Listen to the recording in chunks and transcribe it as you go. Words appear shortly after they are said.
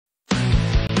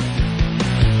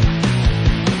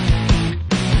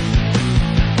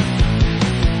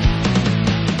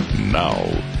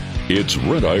It's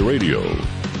Red Eye Radio.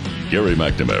 Gary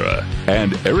McNamara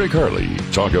and Eric Harley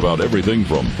talk about everything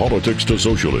from politics to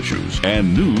social issues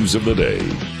and news of the day.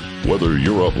 Whether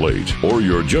you're up late or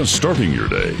you're just starting your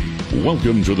day,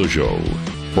 welcome to the show.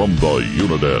 From the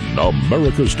Uniden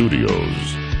America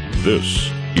Studios, this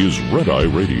is Red Eye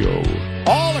Radio.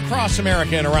 All across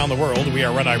America and around the world, we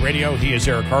are Red Eye Radio. He is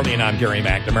Eric Harley, and I'm Gary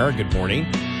McNamara. Good morning.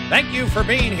 Thank you for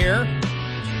being here.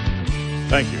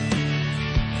 Thank you.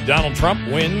 Donald Trump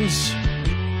wins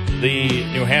the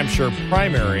New Hampshire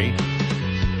primary.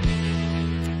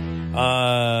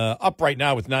 Up right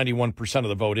now with 91% of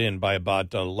the vote in by about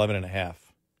 11.5.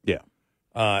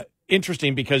 Yeah.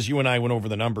 Interesting because you and I went over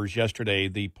the numbers yesterday.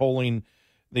 The polling,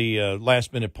 the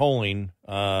last-minute polling,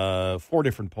 4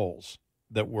 different polls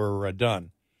that were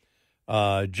done,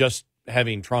 just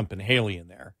having Trump and Haley in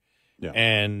there. Yeah.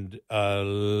 And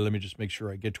let me just make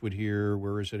sure I get to it here.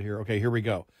 Where is it here? Okay, here we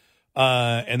go.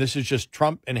 And this is just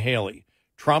Trump and Haley.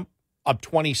 Trump up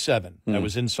 27. That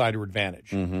was insider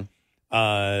advantage.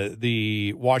 Mm-hmm.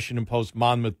 The Washington Post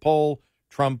Monmouth poll,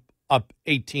 Trump up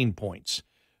 18 points.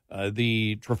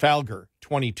 The Trafalgar,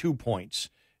 22 points.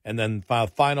 And then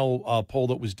final poll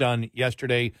that was done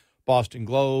yesterday, Boston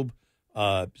Globe,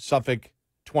 Suffolk,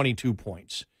 22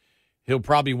 points. He'll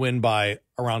probably win by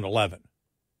around 11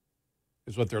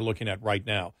 is what they're looking at right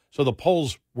now. So the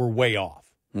polls were way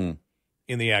off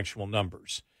in the actual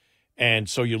numbers. And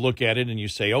so you look at it and you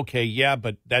say, okay, yeah,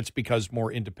 but that's because more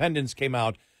independents came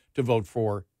out to vote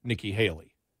for Nikki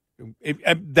Haley.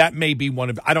 That may be one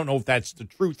of, I don't know if that's the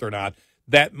truth or not.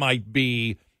 That might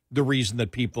be the reason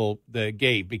that people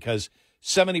gave, because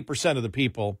 70% of the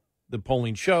people, the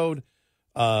polling showed,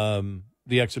 the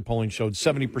exit polling showed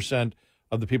 70%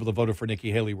 of the people that voted for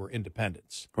Nikki Haley were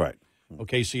independents. Right.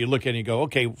 Okay, so you look at it and you go,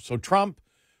 okay, so Trump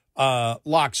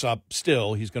locks up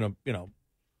still. He's going to,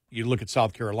 you look at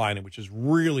South Carolina, which is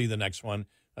really the next one.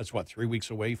 That's what, 3 weeks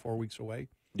away, 4 weeks away?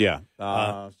 Yeah.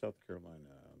 South Carolina.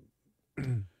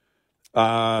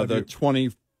 The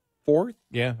 24th?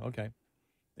 Yeah, okay.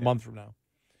 A month from now.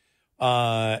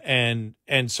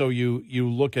 And so you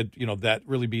look at, that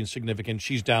really being significant.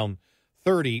 She's down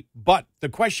 30. But the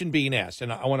question being asked,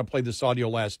 and I want to play this audio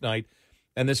last night,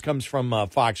 and this comes from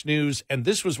Fox News, and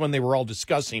this was when they were all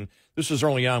discussing, this was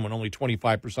early on when only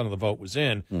 25% of the vote was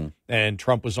in, and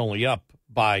Trump was only up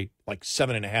by like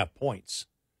 7.5 points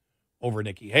over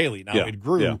Nikki Haley. Now, it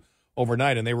grew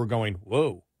overnight, and they were going,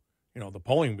 whoa, the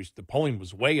polling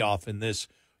was way off in this.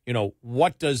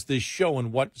 What does this show,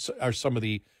 and what are some of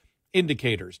the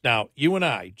indicators? Now, you and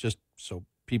I, just so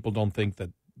people don't think that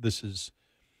this is,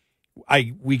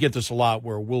 we get this a lot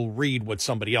where we'll read what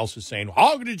somebody else is saying.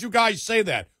 How did you guys say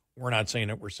that? We're not saying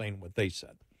it. We're saying what they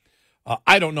said.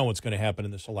 I don't know what's going to happen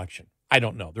in this election. I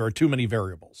don't know. There are too many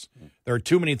variables. There are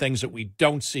too many things that we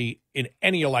don't see in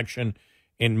any election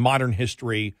in modern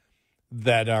history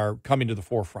that are coming to the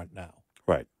forefront now.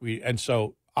 Right. And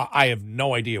so I have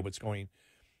no idea what's going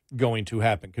to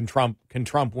happen. Can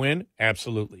Trump win?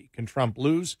 Absolutely. Can Trump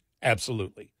lose?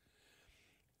 Absolutely.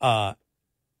 I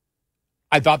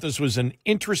thought this was an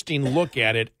interesting look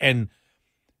at it, and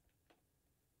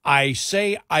I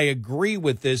say I agree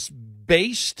with this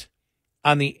based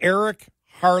on the Eric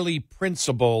Harley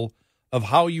principle of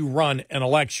how you run an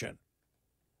election.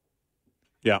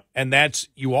 Yeah. And that's,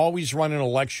 you always run an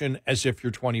election as if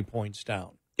you're 20 points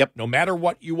down. Yep. No matter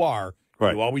what you are,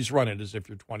 right, you always run it as if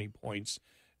you're 20 points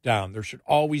down. There should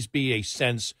always be a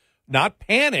sense, not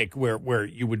panic where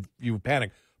you would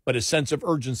panic, but a sense of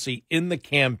urgency in the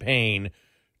campaign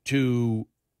to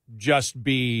just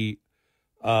be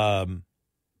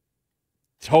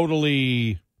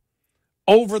totally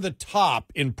over the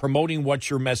top in promoting what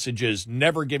your message is,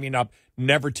 never giving up,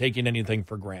 never taking anything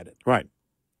for granted. Right.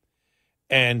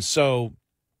 And so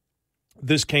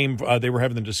this came, they were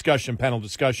having the panel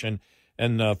discussion,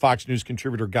 and Fox News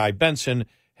contributor Guy Benson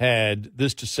had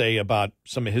this to say about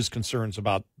some of his concerns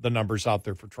about the numbers out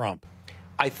there for Trump.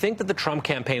 I think that the Trump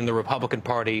campaign and the Republican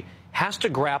Party has to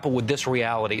grapple with this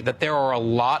reality that there are a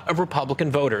lot of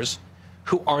Republican voters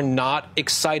who are not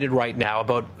excited right now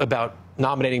about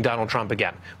nominating Donald Trump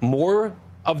again. More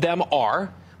of them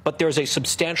are, but there's a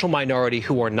substantial minority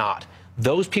who are not.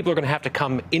 Those people are going to have to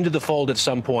come into the fold at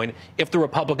some point if the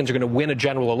Republicans are going to win a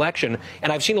general election.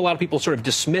 And I've seen a lot of people sort of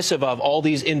dismissive of all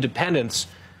these independents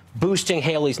boosting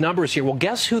Haley's numbers here. Well,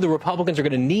 guess who the Republicans are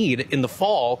going to need in the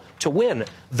fall to win?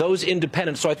 Those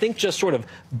independents. So I think just sort of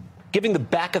giving the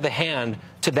back of the hand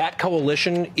to that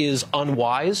coalition is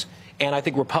unwise. And I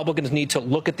think Republicans need to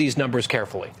look at these numbers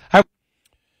carefully.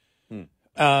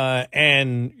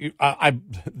 And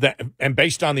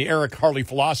based on the Eric Harley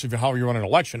philosophy of how you run an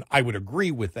election, I would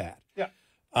agree with that. Yeah.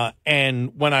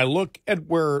 And when I look at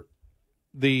where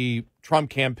the Trump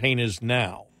campaign is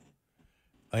now,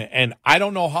 and I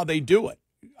don't know how they do it.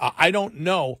 I don't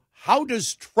know. How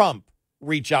does Trump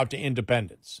reach out to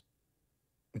independents?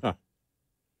 Huh. I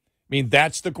mean,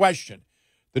 that's the question.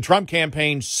 The Trump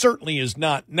campaign certainly is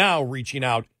not now reaching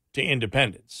out to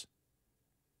independents.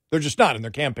 They're just not in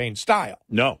their campaign style.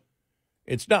 No.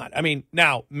 It's not. I mean,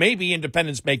 now, maybe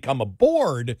independents may come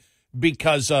aboard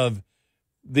because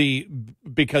the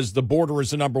border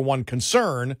is the number one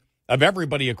concern of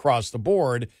everybody across the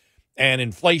board, and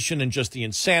inflation and just the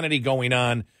insanity going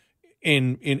on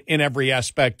in every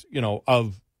aspect,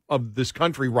 of this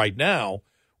country right now,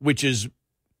 which is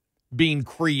being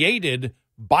created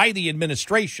by the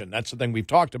administration. That's the thing we've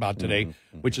talked about today,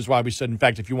 which is why we said, in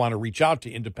fact, if you want to reach out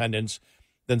to independents,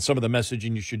 then some of the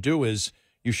messaging you should do is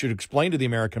you should explain to the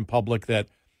American public that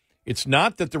it's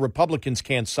not that the Republicans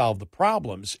can't solve the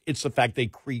problems. It's the fact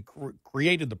they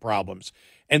created the problems.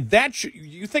 And that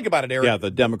you think about it, Eric. Yeah,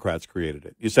 the Democrats created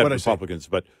it. You said Republicans,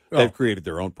 but they've created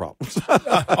their own problems.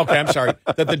 Okay, I'm sorry.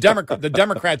 That the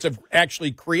Democrats have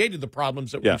actually created the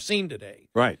problems that we've seen today.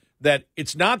 Right. That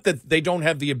it's not that they don't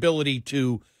have the ability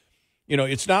to,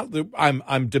 it's not.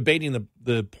 I'm debating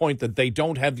the point that they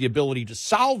don't have the ability to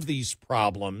solve these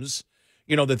problems.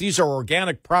 That these are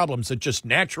organic problems that just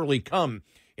naturally come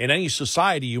in any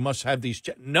society. You must have these.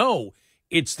 No,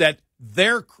 it's that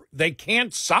they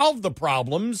can't solve the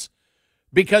problems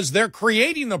because they're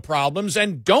creating the problems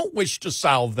and don't wish to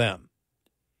solve them.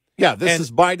 Yeah, this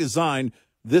is by design.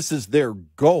 This is their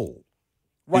goal,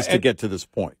 is to get to this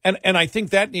point. And I think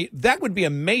that would be a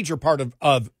major part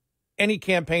of any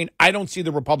campaign. I don't see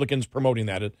the Republicans promoting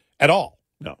that at all.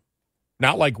 No.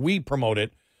 Not like we promote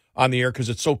it on the air because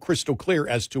it's so crystal clear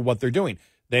as to what they're doing.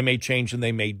 They may change and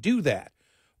they may do that.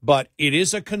 But it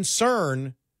is a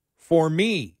concern for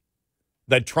me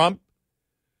that Trump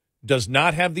does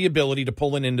not have the ability to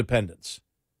pull in independents.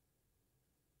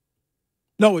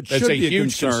 No, it should be a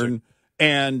huge concern.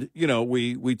 And,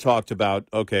 we talked about,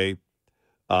 what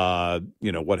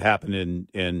happened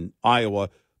in Iowa,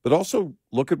 but also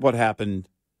look at what happened,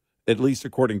 at least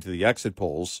according to the exit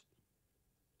polls,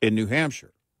 in New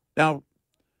Hampshire. Now,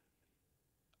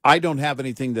 I don't have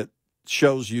anything that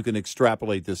shows you can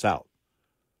extrapolate this out,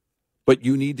 but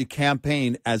you need to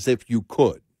campaign as if you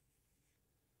could.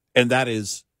 And that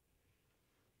is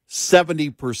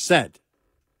 70%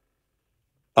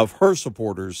 of her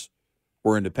supporters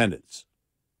were independents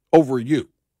over you.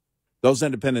 Those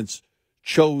independents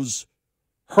chose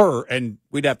her, and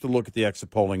we'd have to look at the exit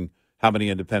polling, how many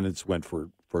independents went for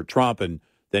Trump, and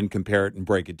then compare it and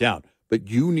break it down. But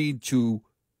you need to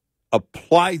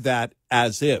apply that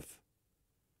as if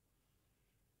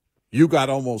you got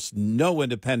almost no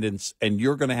independents, and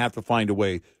you're going to have to find a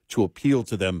way to appeal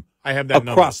to them. I have that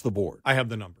across the board. I have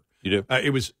the number. You do?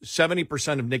 It was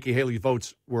 70% of Nikki Haley's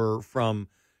votes were from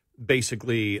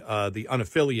basically the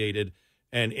unaffiliated,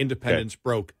 and independents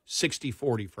broke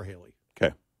 60-40 for Haley.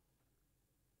 Okay.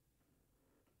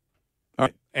 All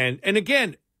right. And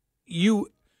again,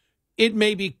 it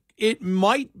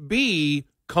might be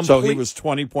complete. So he was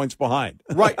 20 points behind.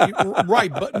 Right,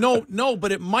 but no,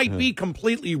 but it might be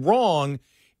completely wrong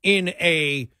in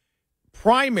a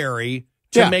primary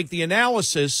to make the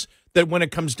analysis that when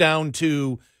it comes down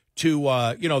to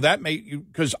that may,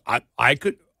 because I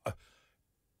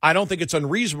don't think it's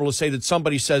unreasonable to say that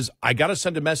somebody says, I got to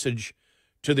send a message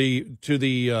to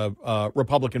the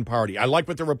Republican Party. I like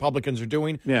what the Republicans are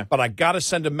doing, but I got to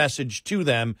send a message to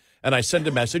them, and I send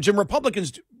a message. And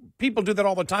people do that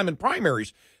all the time in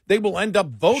primaries. They will end up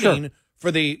voting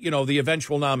for the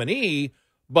eventual nominee,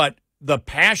 but the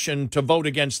passion to vote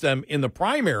against them in the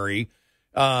primary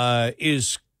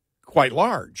is quite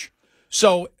large.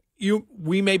 So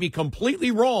we may be completely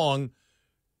wrong,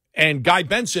 and Guy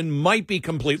Benson might be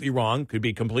completely wrong, could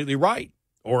be completely right,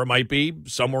 or it might be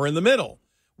somewhere in the middle.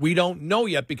 We don't know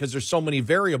yet because there's so many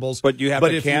variables. But you have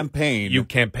to campaign. You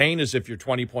campaign as if you're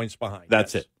 20 points behind.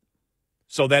 That's it.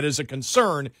 So that is a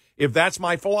concern. If that's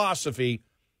my philosophy,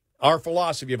 our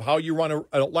philosophy of how you run an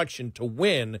election to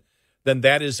win, then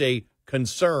that is a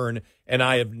concern. And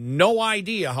I have no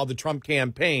idea how the Trump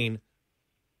campaign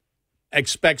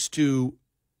expects to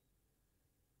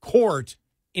court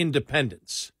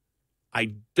independence.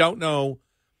 I don't know.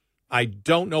 I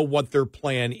don't know what their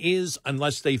plan is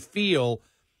unless they feel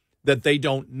that they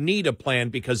don't need a plan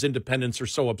because independents are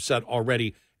so upset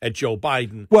already at Joe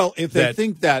Biden. Well, if they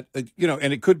think that, and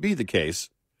it could be the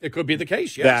case. It could be the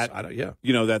case, yes.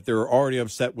 That they're already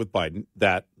upset with Biden,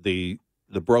 that the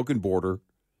broken border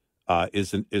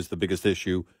is the biggest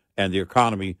issue, and the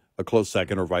economy a close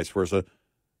second, or vice versa.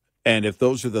 And if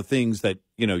those are the things that,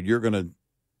 you're going to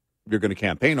you're going to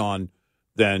campaign on,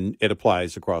 then it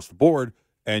applies across the board,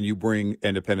 and you bring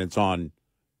independents on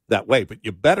that way. But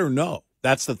you better know,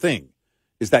 that's the thing,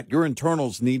 is that your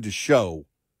internals need to show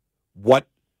what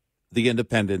the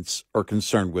independents are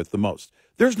concerned with the most.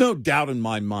 There's no doubt in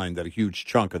my mind that a huge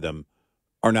chunk of them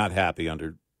are not happy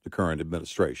under the current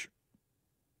administration.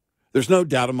 There's no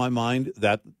doubt in my mind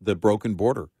that the broken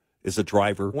border is a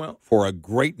driver for a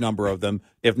great number of them,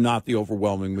 if not the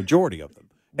overwhelming majority of them.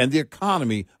 And the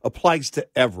economy applies to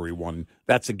everyone.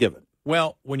 That's a given.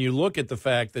 Well, when you look at the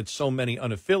fact that so many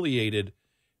unaffiliated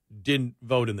didn't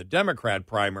vote in the Democrat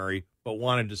primary but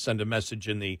wanted to send a message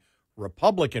in the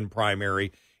Republican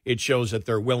primary, it shows that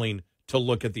they're willing to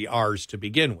look at the R's to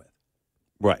begin with.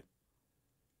 Right.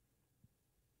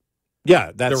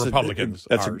 Yeah, that's the Republicans.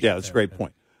 That's a great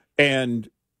point. And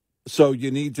so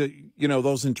you need to,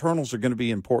 those internals are going to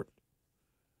be important.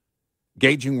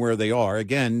 Gauging where they are.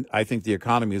 Again, I think the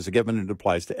economy is a given and it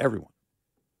applies to everyone.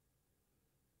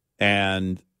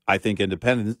 And I think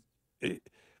independent,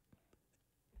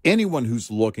 anyone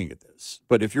who's looking at this,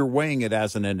 but if you're weighing it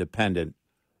as an independent,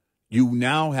 you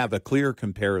now have a clear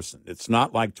comparison. It's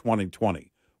not like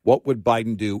 2020. What would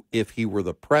Biden do if he were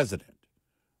the president?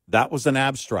 That was an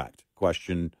abstract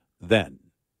question then.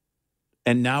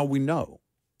 And now we know.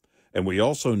 And we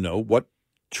also know what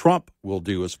Trump will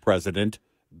do as president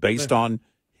based on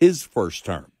his first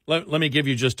term. Let me give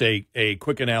you just a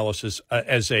quick analysis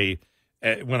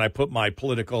when I put my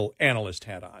political analyst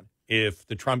hat on. If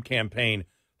the Trump campaign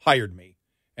hired me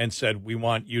and said, we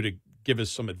want you to give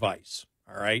us some advice,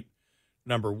 all right?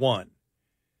 Number one,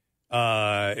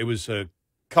 it was a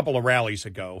couple of rallies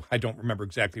ago, I don't remember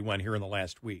exactly when, here in the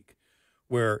last week,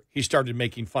 where he started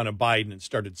making fun of Biden and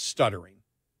started stuttering.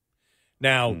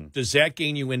 Now, does that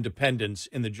gain you independence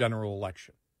in the general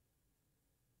election?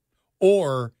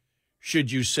 Or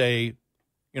should you say,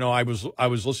 I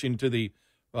was listening to the,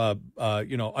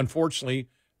 unfortunately,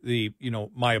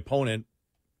 my opponent,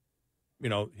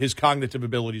 his cognitive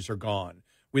abilities are gone.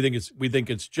 We think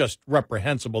it's just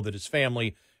reprehensible that his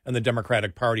family and the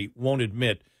Democratic Party won't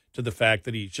admit to the fact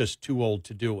that he's just too old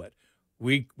to do it.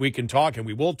 We can talk, and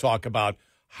we will talk about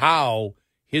how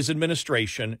his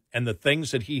administration and the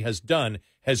things that he has done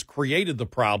has created the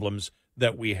problems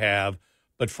that we have.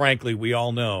 But frankly, we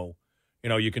all know,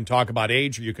 you can talk about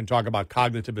age or you can talk about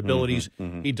cognitive abilities.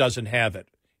 He doesn't have it.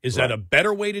 Is that a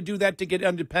better way to do that to get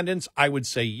independence? I would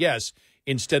say yes,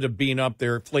 instead of being up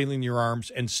there flailing your arms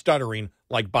and stuttering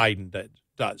like Biden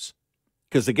does.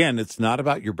 Because, again, it's not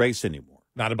about your base anymore.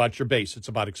 Not about your base. It's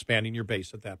about expanding your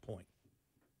base at that point.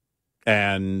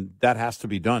 And that has to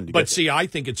be done. But see, I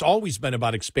think it's always been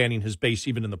about expanding his base,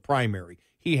 even in the primary.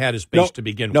 He had his base to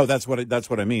begin with. No, that's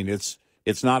what I mean.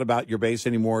 It's not about your base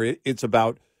anymore. It's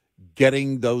about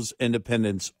getting those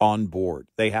independents on board.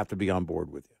 They have to be on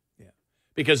board with you. Yeah,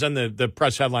 because then the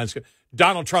press headlines go,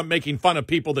 Donald Trump making fun of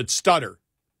people that stutter.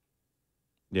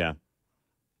 Yeah.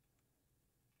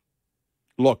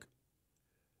 Look,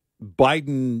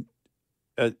 Biden,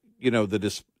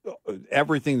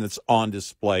 everything that's on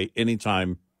display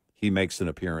anytime he makes an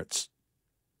appearance.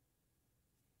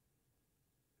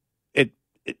 It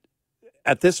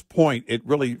at this point, it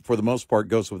really, for the most part,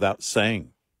 goes without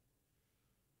saying.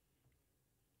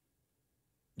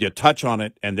 You touch on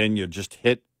it, and then you just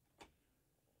hit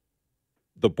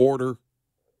the border,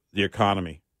 the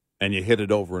economy, and you hit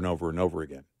it over and over and over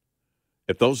again.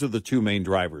 If those are the two main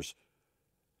drivers,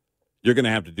 you're going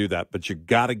to have to do that, but you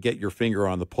got to get your finger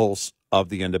on the pulse of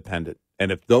the independent.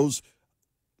 And if those,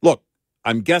 look,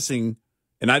 I'm guessing,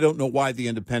 and I don't know why the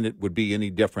independent would be any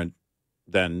different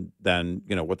than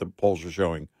what the polls are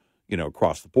showing,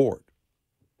 across the board.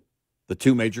 The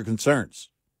two major concerns,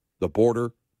 the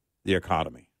border, the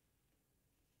economy.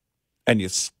 And you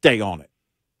stay on it.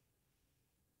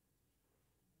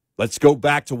 Let's go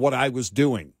back to what I was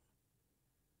doing.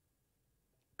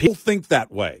 People think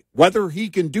that way. Whether he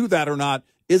can do that or not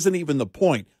isn't even the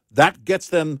point. That gets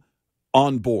them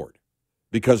on board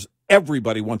because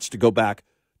everybody wants to go back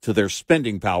to their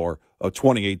spending power of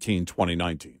 2018,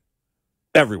 2019.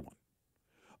 Everyone.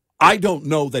 I don't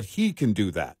know that he can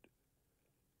do that,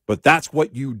 but that's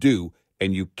what you do,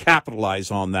 and you capitalize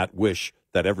on that wish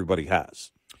that everybody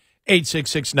has.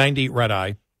 866-90 Red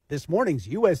Eye. This morning's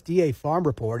USDA Farm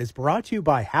Report is brought to you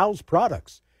by House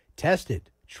Products. Tested,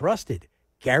 trusted,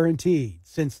 guaranteed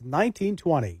since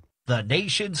 1920. The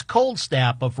nation's cold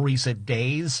snap of recent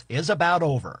days is about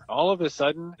over. All of a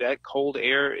sudden, that cold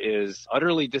air is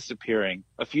utterly disappearing.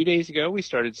 A few days ago, we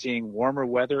started seeing warmer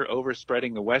weather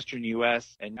overspreading the western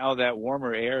U.S., and now that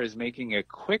warmer air is making a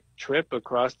quick trip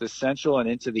across the central and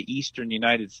into the eastern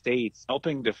United States,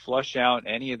 helping to flush out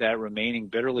any of that remaining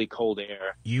bitterly cold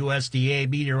air. USDA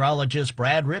meteorologist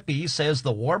Brad Rippey says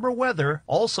the warmer weather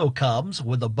also comes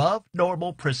with above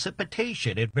normal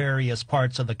precipitation in various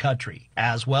parts of the country,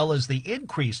 as well as the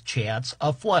increased chance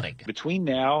of flooding. Between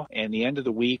now and the end of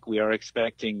the week, we are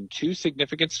expecting 2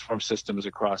 significant storm systems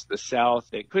across the south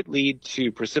that could lead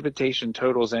to precipitation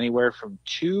totals anywhere from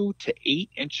 2 to 8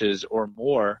 inches or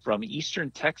more from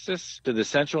eastern Texas to the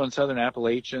central and southern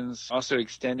Appalachians, also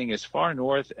extending as far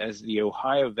north as the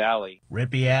Ohio Valley.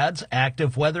 Rippey adds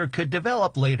active weather could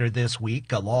develop later this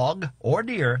week along or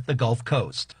near the Gulf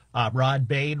Coast. I'm Rod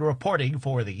Bain reporting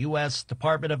for the U.S.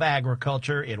 Department of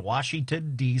Agriculture in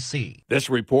Washington, D.C. This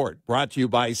report brought to you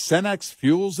by Cenex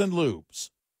Fuels and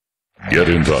Lubes. Get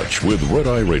in touch with Red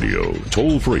Eye Radio,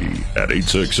 toll free at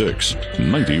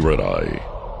 866-90-RED-EYE.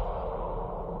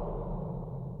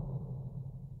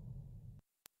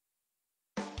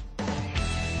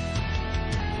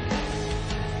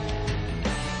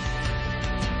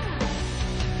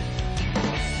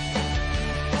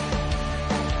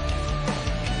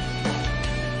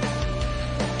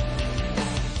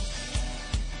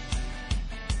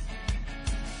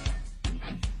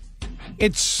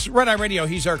 It's Red Eye Radio.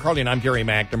 He's Eric Harley, and I'm Gary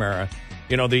McNamara.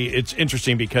 You know, it's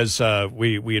interesting because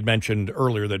we had mentioned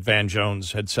earlier that Van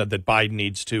Jones had said that Biden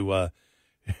needs to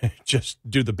just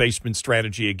do the basement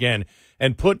strategy again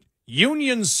and put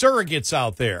union surrogates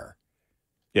out there.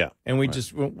 Yeah. And we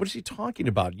just, what is he talking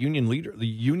about? Union leader, the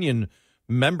union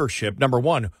membership. Number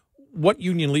one, what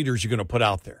union leaders are you going to put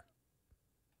out there?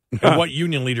 And what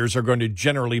union leaders are going to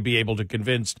generally be able to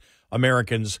convince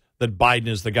Americans that Biden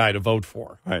is the guy to vote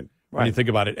for? Right. When you think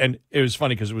about it. And it was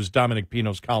funny because it was Dominic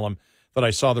Pino's column that I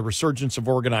saw. The resurgence of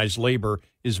organized labor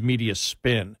is media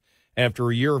spin. After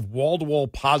a year of wall-to-wall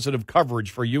positive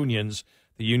coverage for unions,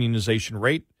 the unionization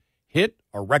rate hit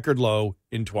a record low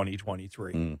in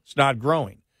 2023. It's not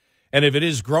growing. And if it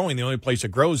is growing, the only place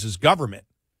it grows is government,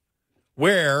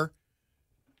 where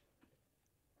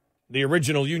the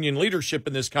original union leadership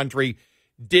in this country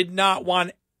did not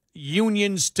want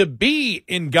unions to be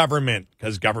in government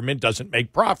because government doesn't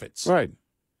make profits. Right.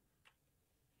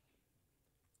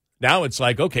 Now it's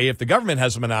like, okay, if the government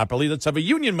has a monopoly, let's have a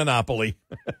union monopoly.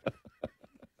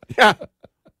 Yeah.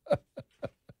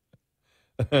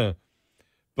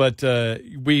 But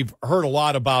we've heard a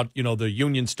lot about, you know, the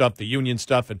union stuff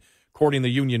and courting the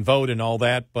union vote and all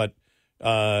that. But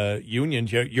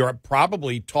unions, you're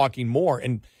probably talking more.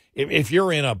 And if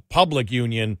you're in a public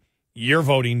union, you're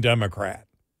voting Democrat.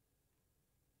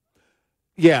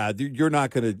 Yeah, you're not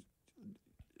going to.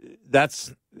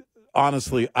 That's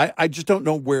honestly, I just don't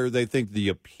know where they think the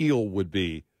appeal would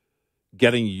be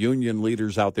getting union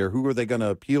leaders out there. Who are they going to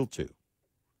appeal to?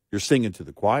 You're singing to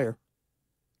the choir.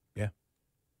 Yeah.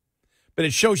 But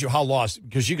it shows you how lost,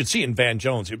 because you could see in Van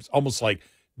Jones, it was almost like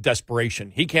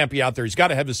desperation. He can't be out there. He's got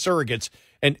to have his surrogates.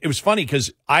 And it was funny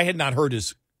because I had not heard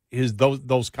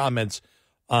those comments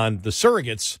on the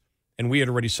surrogates. And we had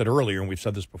already said earlier, and we've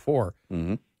said this before,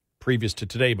 previous to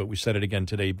today, but we said it again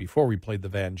today before we played the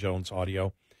Van Jones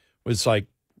audio, was like,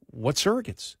 what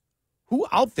surrogates? Who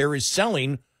out there is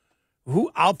selling? Who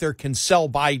out there can sell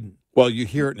Biden? Well, you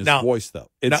hear it in his voice,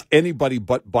 though. It's anybody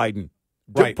but Biden.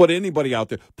 Right. Put anybody out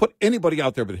there. Put anybody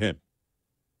out there but him.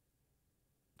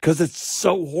 Because it's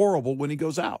so horrible when he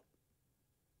goes out.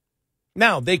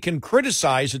 Now, they can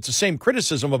criticize. It's the same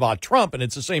criticism about Trump, and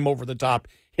it's the same over-the-top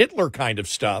Hitler kind of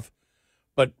stuff.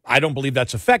 But I don't believe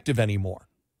that's effective anymore.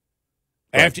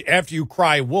 Right. After you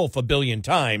cry wolf a billion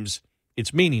times,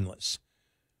 it's meaningless.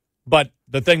 But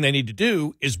the thing they need to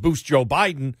do is boost Joe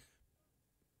Biden.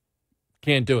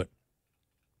 Can't do it.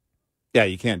 Yeah,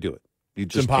 you can't do it.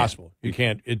 It's impossible. You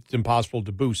can't. It's impossible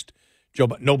to boost Joe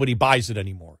Biden. Nobody buys it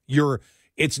anymore.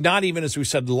 It's not even, as we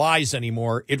said, lies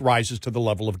anymore. It rises to the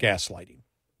level of gaslighting.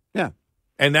 Yeah.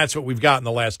 And that's what we've got in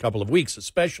the last couple of weeks,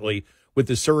 especially with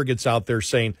the surrogates out there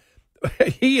saying,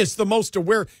 he is the most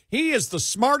aware. He is the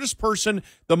smartest person,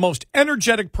 the most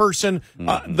energetic person,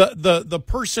 the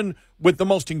person with the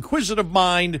most inquisitive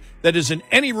mind that is in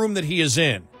any room that he is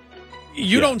in.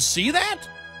 You don't see that?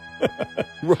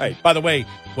 Right. By the way,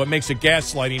 what makes it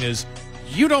gaslighting is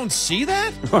you don't see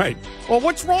that? Right. Well,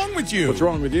 what's wrong with you? What's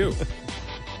wrong with you?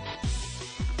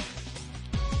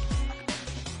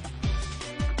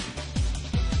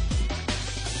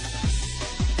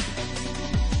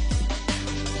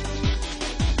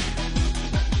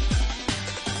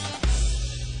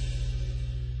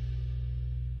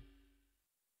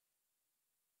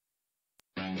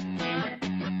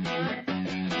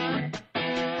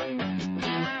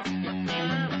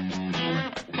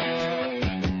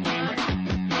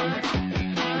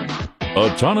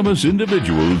 Autonomous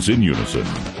individuals in unison.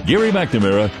 Gary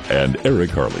McNamara and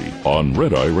Eric Harley on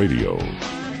Red Eye Radio.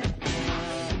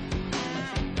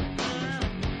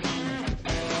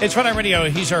 It's Red Eye Radio.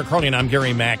 He's Eric Harley, and I'm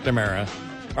Gary McNamara.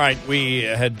 All right, we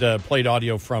had played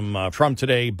audio from Trump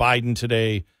today, Biden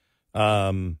today.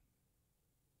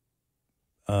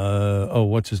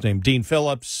 What's his name? Dean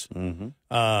Phillips,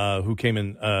 who came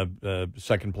in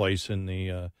second place in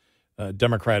the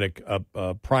Democratic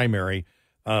primary.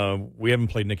 We haven't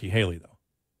played Nikki Haley, though.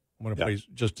 I'm going to play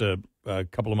just a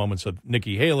couple of moments of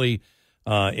Nikki Haley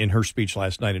in her speech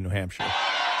last night in New Hampshire.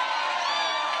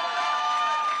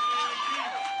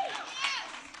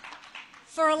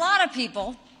 For a lot of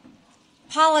people,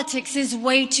 politics is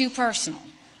way too personal.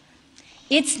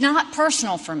 It's not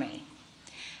personal for me.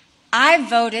 I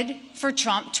voted for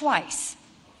Trump twice.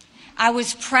 I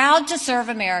was proud to serve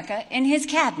America in his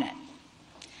cabinet.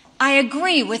 I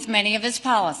agree with many of his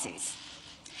policies.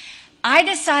 I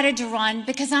decided to run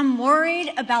because I'm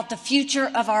worried about the future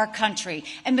of our country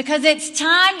and because it's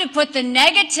time to put the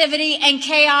negativity and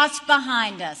chaos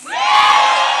behind us.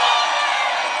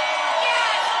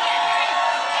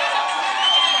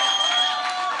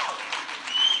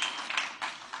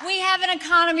 We have an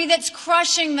economy that's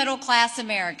crushing middle-class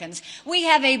Americans. We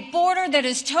have a border that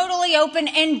is totally open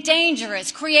and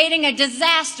dangerous, creating a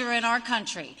disaster in our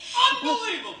country.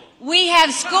 Unbelievable! We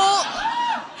have schools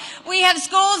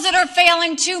that are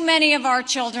failing too many of our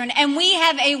children, and we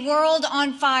have a world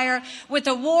on fire with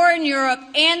a war in Europe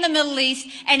and the Middle East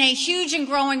and a huge and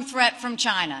growing threat from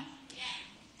China.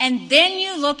 And then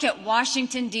you look at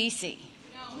Washington, D.C.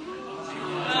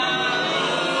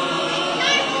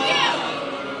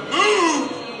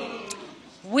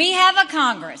 We have a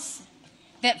Congress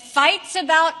that fights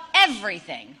about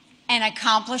everything and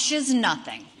accomplishes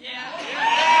nothing.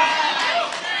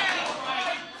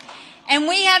 And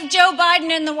we have Joe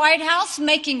Biden in the White House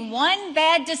making one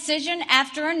bad decision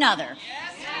after another,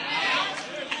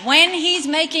 when he's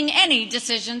making any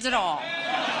decisions at all.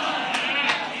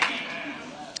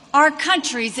 Our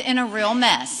country's in a real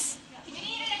mess. We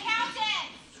need an accountant.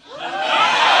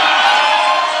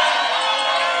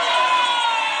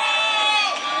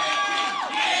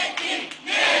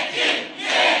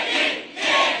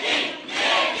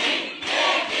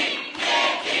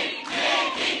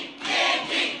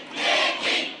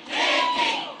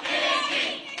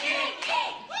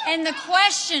 And the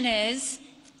question is,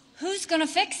 who's going to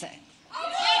fix it?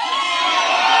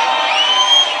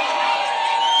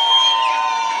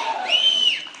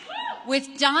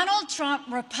 With Donald Trump,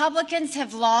 Republicans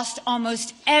have lost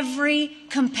almost every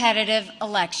competitive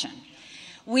election.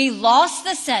 We lost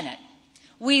the Senate.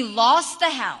 We lost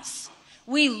the House.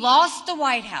 We lost the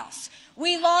White House.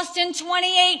 We lost in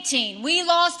 2018. We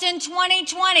lost in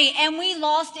 2020. And we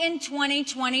lost in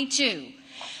 2022.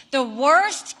 The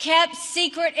worst kept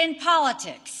secret in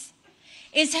politics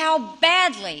is how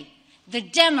badly the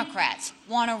Democrats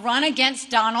want to run against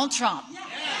Donald Trump. Trump's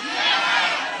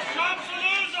a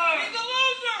loser! He's a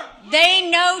loser! They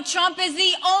know Trump is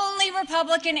the only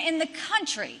Republican in the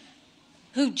country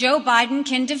who Joe Biden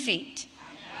can defeat.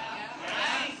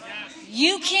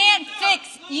 You can't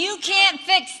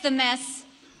fix the mess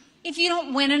if you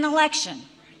don't win an election.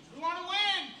 We want to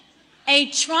win!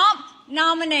 A Trump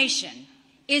nomination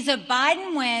is a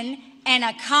Biden win and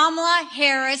a Kamala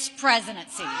Harris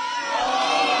presidency.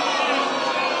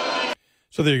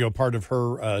 So there you go, part of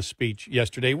her speech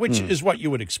yesterday, which is what you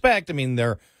would expect. I mean,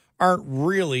 there aren't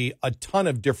really a ton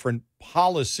of different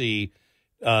policy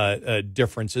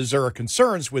differences. There are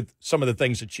concerns with some of the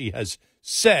things that she has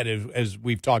said, as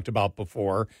we've talked about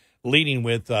before, leading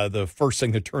with the first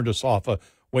thing that turned us off a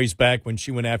ways back when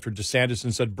she went after DeSantis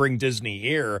and said, bring Disney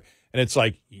here. And it's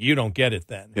like, you don't get it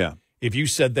then. Yeah. If you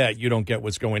said that, you don't get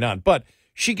what's going on. But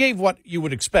she gave what you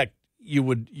would expect.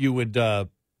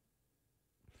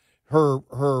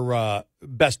 Her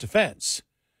best defense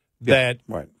that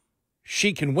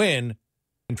she can win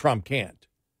and Trump can't.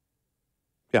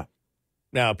 Yeah.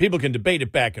 Now, people can debate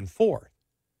it back and forth,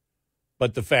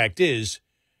 but the fact is,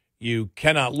 you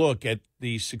cannot look at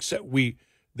the success.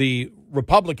 The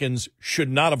Republicans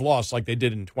should not have lost like they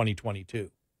did in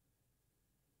 2022.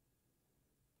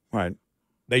 Right.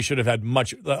 They should have had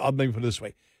much. Let me put it this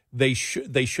way: they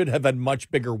should have had much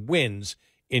bigger wins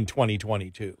in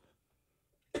 2022.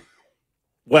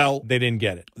 Well, they didn't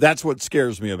get it. That's what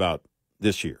scares me about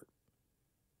this year.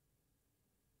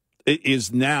 It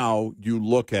is now you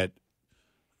look at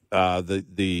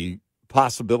the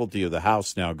possibility of the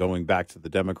House now going back to the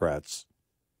Democrats,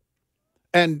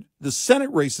 and the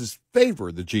Senate races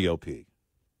favor the GOP.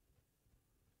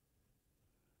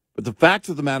 But the fact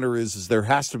of the matter is there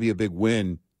has to be a big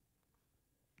win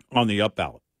on the up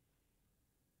ballot.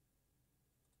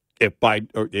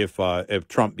 If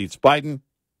Trump beats Biden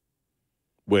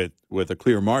with a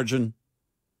clear margin,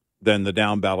 then the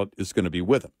down ballot is going to be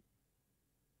with him.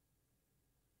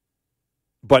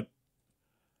 But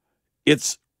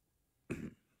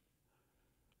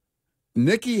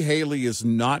Nikki Haley is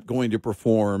not going to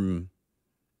perform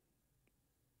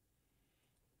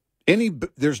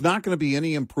there's not going to be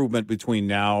any improvement between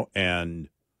now and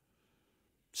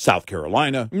South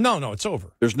Carolina. No, it's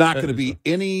over. There's not going to be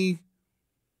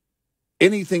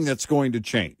anything that's going to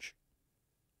change.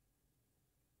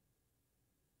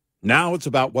 Now it's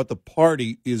about what the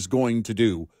party is going to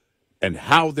do and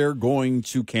how they're going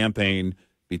to campaign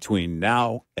between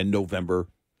now and November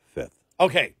 5th.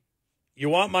 Okay. You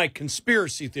want my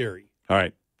conspiracy theory? All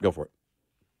right, go for it.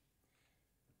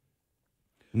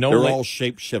 They're all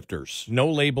shapeshifters. No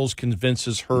Labels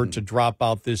convinces her to drop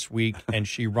out this week, and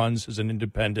she runs as an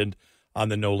independent on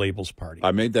the No Labels party.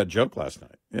 I made that joke last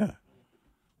night. Yeah.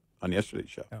 On yesterday's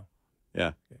show. Oh.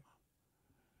 Yeah.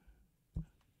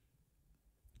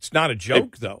 It's not a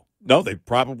joke, though. No, they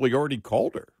probably already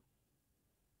called her.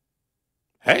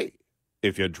 Hey,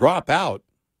 if you drop out,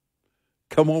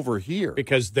 come over here.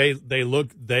 Because they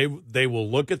will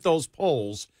look at those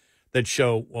polls that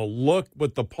show, well, look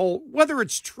what the poll, whether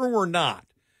it's true or not.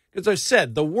 Because I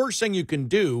said, the worst thing you can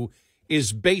do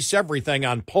is base everything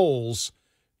on polls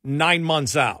 9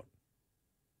 months out.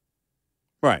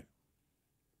 Right.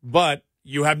 But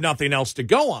you have nothing else to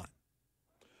go on.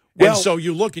 Well, and so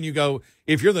you look and you go,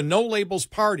 if you're the No Labels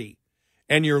party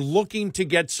and you're looking to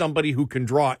get somebody who can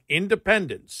draw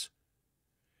independents,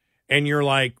 and you're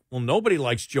like, well, nobody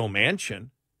likes Joe Manchin.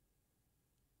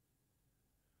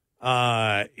 You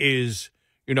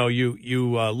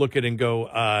look at it and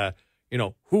go,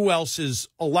 who else is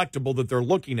electable that they're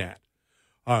looking at?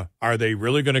 Are they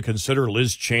really going to consider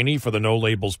Liz Cheney for the No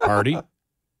Labels party?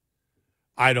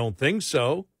 I don't think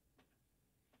so.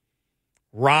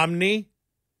 Romney,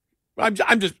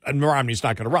 Romney's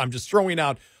not going to run.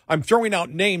 I'm throwing out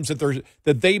names that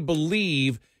they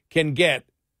believe can get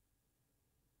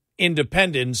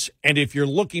independence, and if you're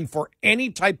looking for any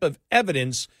type of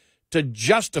evidence to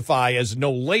justify as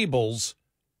No Labels,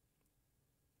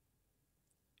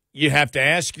 you have to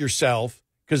ask yourself,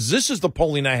 because this is the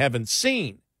polling I haven't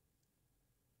seen.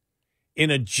 In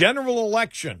a general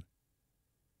election,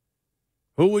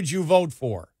 who would you vote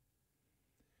for?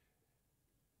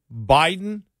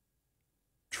 Biden,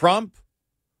 Trump,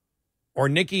 or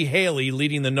Nikki Haley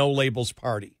leading the No Labels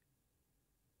party?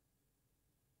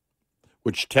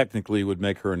 Which technically would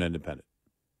make her an independent.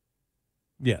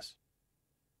 Yes.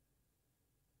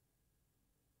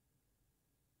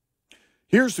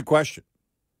 Here's the question.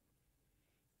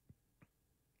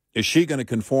 Is she going to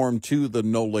conform to the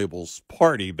No Labels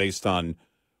party based on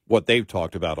what they've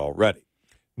talked about already?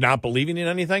 Not believing in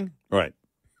anything? Right.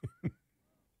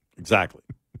 Exactly.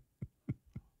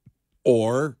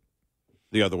 Or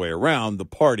the other way around, the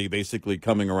party basically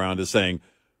coming around to saying,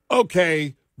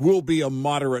 okay, we'll be a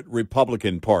moderate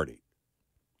Republican party.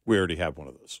 We already have one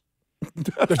of those.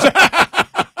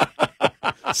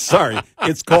 Sorry,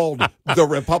 it's called the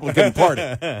Republican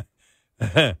Party.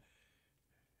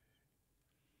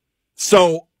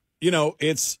 So,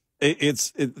 that's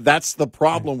the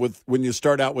problem with when you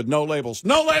start out with no labels.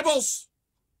 No labels!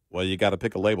 Well, you got to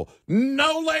pick a label.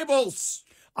 No labels!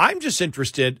 I'm just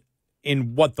interested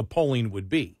in what the polling would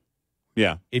be.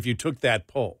 Yeah. If you took that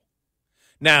poll.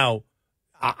 Now,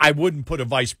 I wouldn't put a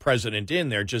vice president in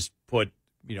there, just put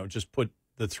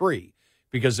the three,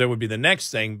 because there would be the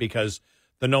next thing, because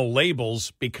the No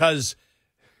Labels, because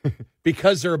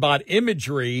they're about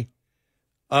imagery,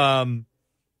 it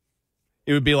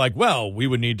would be like, well, we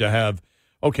would need to have,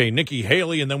 Nikki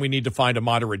Haley, and then we need to find a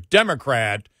moderate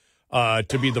Democrat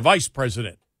to be the vice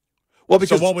president. Well,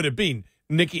 because so what would it be?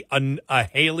 Nikki, a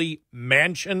Haley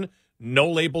Manchin No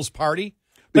Labels party?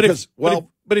 But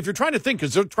if you're trying to think,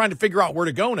 because they're trying to figure out where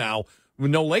to go now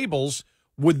with No Labels,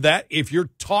 would that, if you're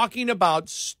talking about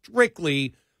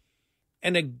strictly,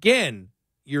 and again,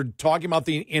 you're talking about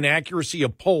the inaccuracy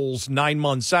of polls 9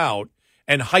 months out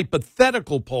and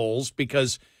hypothetical polls,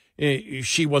 because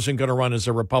she wasn't going to run as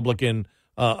a Republican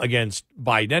against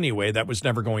Biden anyway. That was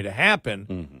never going to happen.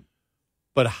 Mm-hmm.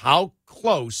 But how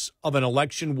close of an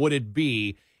election would it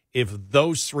be if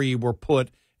those three were put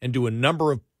and do a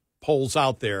number of polls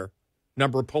out there,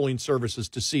 number of polling services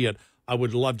to see it? I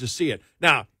would love to see it.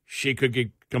 Now, she could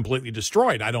get completely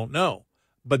destroyed. I don't know.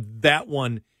 But that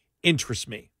one interests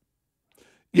me.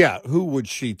 Yeah, who would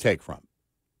she take from?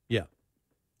 Yeah.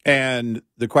 And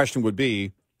the question would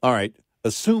be, all right,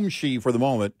 assume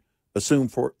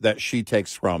that she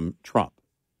takes from Trump.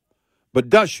 But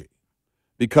does she?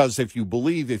 Because if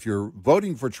you're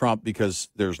voting for Trump because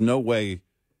there's no way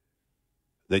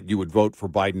that you would vote for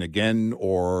Biden again,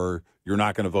 or you're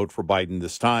not going to vote for Biden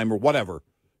this time, or whatever,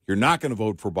 you're not going to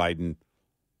vote for Biden.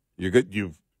 You're good.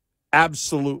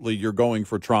 You're going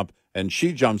for Trump, and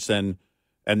she jumps in,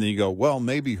 and then you go, well,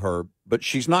 maybe her, but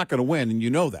she's not going to win, and you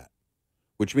know that,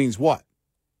 which means what?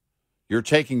 You're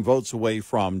taking votes away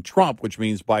from Trump, which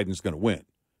means Biden's going to win,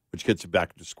 which gets it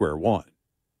back to square one.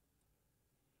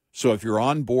 So if you're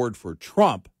on board for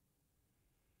Trump,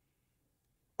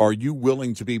 are you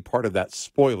willing to be part of that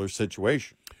spoiler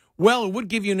situation? Well, it would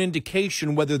give you an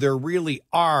indication whether there really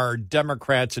are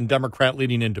Democrats and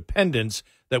Democrat-leading independents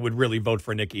that would really vote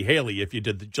for Nikki Haley if you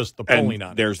did just the polling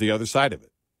on it. There's the other side of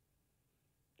it.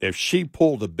 If she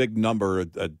pulled a big number,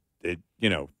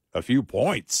 a few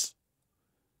points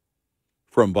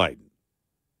from Biden,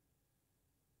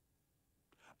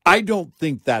 I don't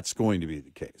think that's going to be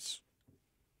the case.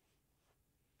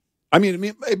 I mean,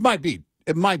 it might be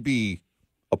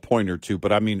a point or two,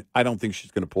 but I don't think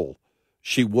she's going to pull.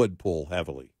 She would pull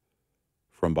heavily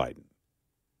from Biden.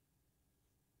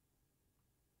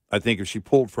 I think if she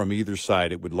pulled from either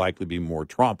side, it would likely be more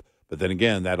Trump. But then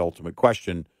again, that ultimate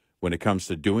question, when it comes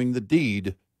to doing the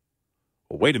deed,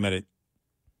 well, wait a minute.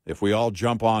 If we all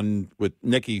jump on with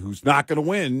Nikki, who's not going to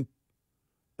win,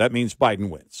 that means Biden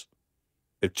wins.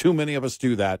 If too many of us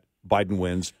do that, Biden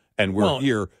wins, and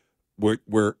we're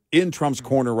We're in Trump's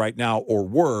corner right now, or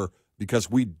were, because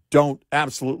we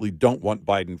absolutely don't want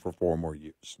Biden for 4 more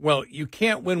years. Well, you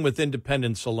can't win with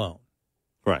independents alone.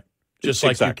 Right. Just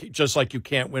like you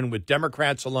can't win with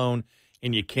Democrats alone,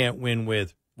 and you can't win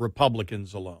with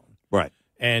Republicans alone. Right.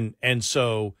 And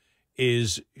so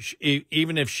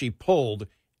even if she pulled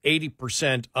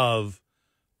 80% of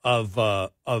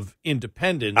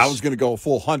independents, I was going to go a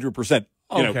full 100%.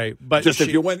 Okay, but if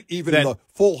you went even the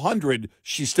full 100,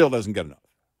 she still doesn't get enough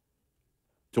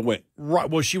to win. Right.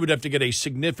 Well, she would have to get a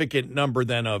significant number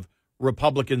then of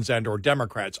Republicans and or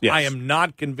Democrats. Yes. I am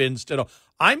not convinced at all.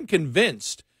 I'm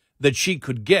convinced that she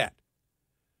could get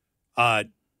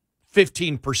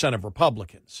 15% of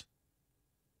Republicans.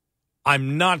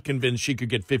 I'm not convinced she could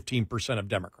get 15% of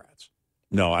Democrats.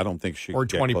 No, I don't think she or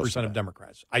could 20% of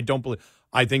Democrats. I don't believe.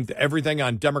 I think that everything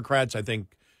on Democrats. I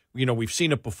think we've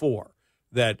seen it before.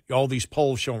 That all these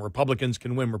polls showing Republicans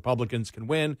can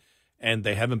win, and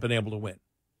they haven't been able to win.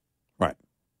 Right.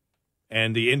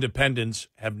 And the independents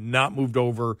have not moved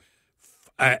over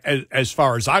as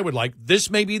far as I would like.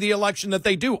 This may be the election that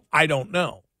they do. I don't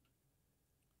know.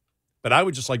 But I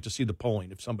would just like to see the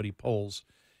polling. If somebody polls,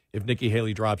 if Nikki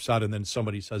Haley drops out and then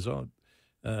somebody says, no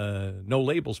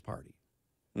labels party.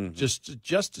 Mm-hmm.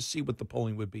 Just to see what the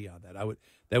polling would be on that.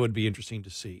 That would be interesting to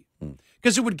see.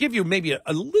 Because it would give you maybe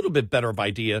a little bit better of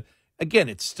idea. Again,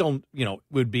 it's still,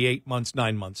 would be 8 months,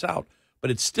 9 months out, but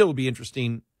it'd still be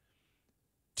interesting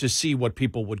to see what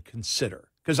people would consider.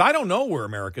 Because I don't know where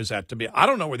America's at to be. I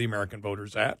don't know where the American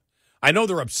voter's at. I know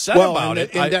they're upset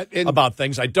about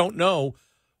things. I don't know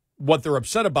what they're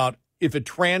upset about if it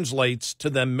translates to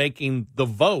them making the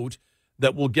vote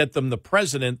that will get them the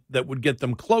president that would get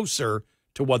them closer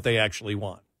to what they actually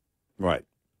want. Right.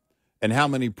 And how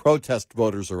many protest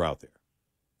voters are out there?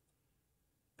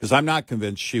 Because I'm not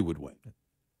convinced she would win.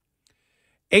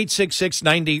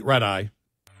 866-90-RED-EYE.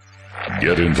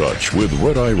 Get in touch with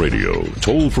Red Eye Radio,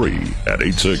 toll free at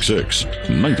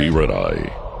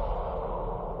 866-90-RED-EYE.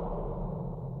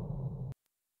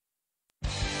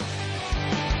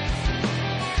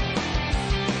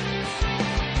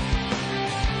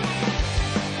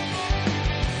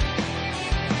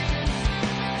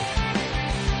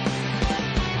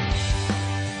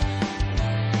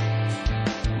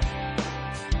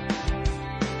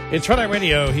 It's Red Eye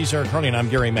Radio. He's Eric Carney, and I'm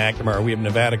Gary McNamara. We have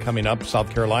Nevada coming up,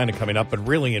 South Carolina coming up, but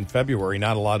really in February,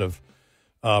 not a lot of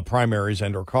primaries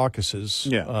and or caucuses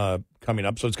coming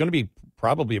up. So it's going to be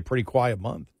probably a pretty quiet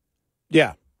month.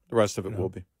 Yeah, the rest of it will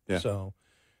be. Yeah. So,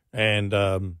 and,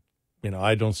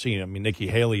 I don't see, Nikki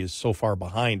Haley is so far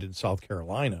behind in South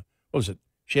Carolina. What was it?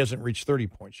 She hasn't reached 30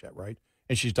 points yet, right?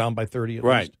 And she's down by 30 at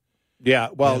least. Yeah,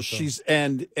 well, she's,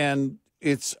 and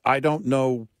it's, I don't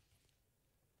know.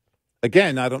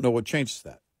 Again, I don't know what changes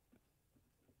that.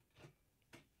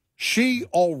 She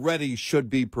already should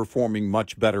be performing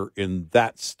much better in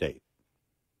that state.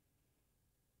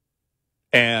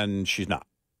 And she's not.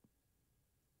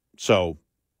 So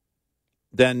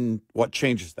then what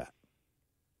changes that?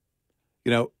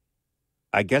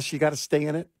 I guess you got to stay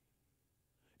in it.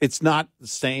 It's not the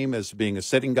same as being a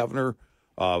sitting governor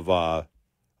of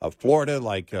Florida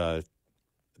like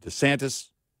DeSantis.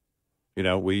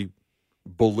 We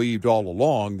believed all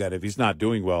along that if he's not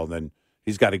doing well, then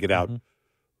He's got to get out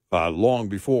long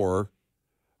before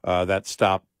that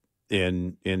stop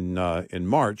in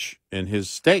March in his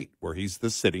state, where he's the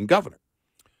sitting governor.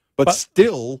 But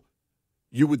still,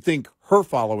 you would think her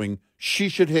following, she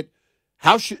should hit.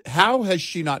 How has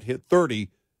she not hit 30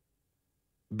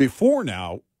 before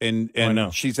now? And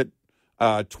she's at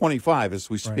 25 as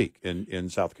we speak in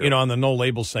South Carolina. On the no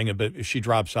labels thing, if she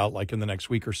drops out like in the next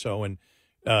week or so, and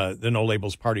the no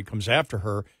labels party comes after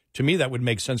her, to me that would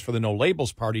make sense for the no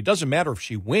labels party. Doesn't matter if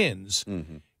she wins;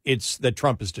 it's that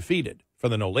Trump is defeated for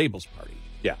the no labels party.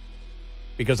 Yeah,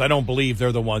 because I don't believe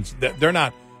they're the ones that they're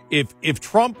not. If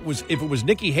it was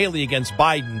Nikki Haley against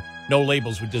Biden, no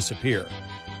labels would disappear.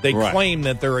 They claim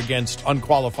that they're against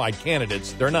unqualified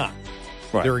candidates. They're not.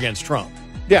 Right. They're against Trump.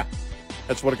 Yeah,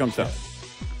 that's what it comes down to.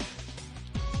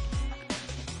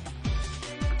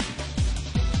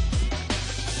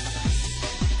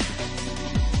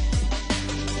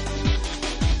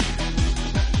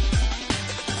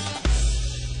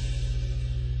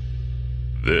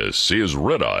 This is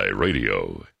Red Eye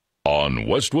Radio on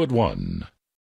Westwood One.